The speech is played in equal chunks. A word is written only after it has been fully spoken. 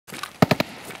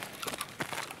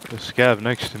The scav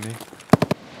next to me.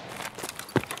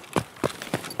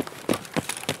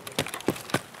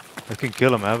 I can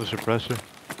kill him, I have a suppressor.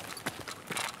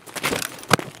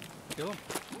 Kill him.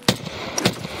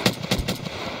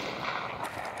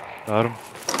 Got him.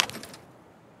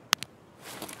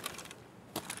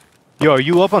 Yo, are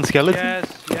you up on skeleton?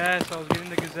 Yes, I was getting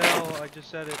the gazelle. I just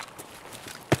said it.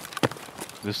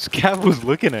 The scav was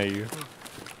looking at you.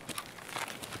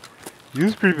 He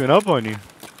was creeping up on you.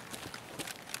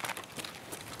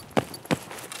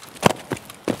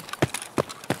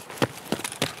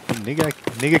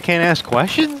 Nigga can't ask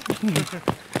questions?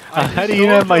 How do you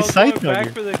have my sight on back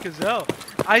you? for the gazelle.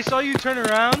 I saw you turn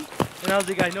around, and I was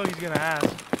like, I know he's gonna ask.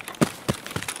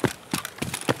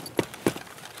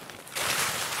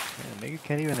 Man, nigga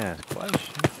can't even ask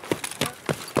questions.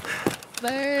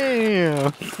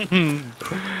 Damn.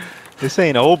 This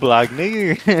ain't old block,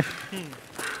 nigga.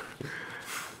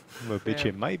 But bitch,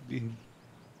 it might be.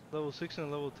 Level 6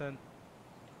 and level 10.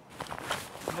 I'm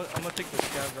gonna take the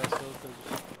scav vessel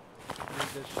because I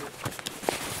need that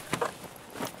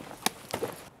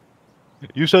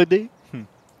shit. You so deep?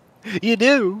 You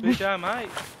do. Bitch, I might.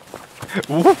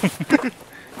 Oh.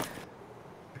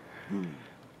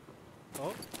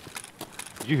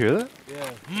 Did you hear that?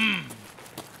 Yeah.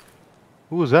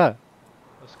 Who was that?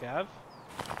 A scav?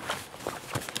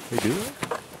 They do that?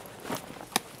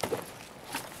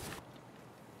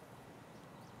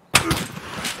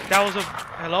 That was a...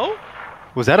 Hello?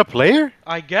 Was that a player?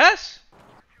 I guess?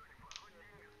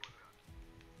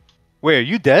 Wait, are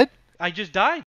you dead? I just died.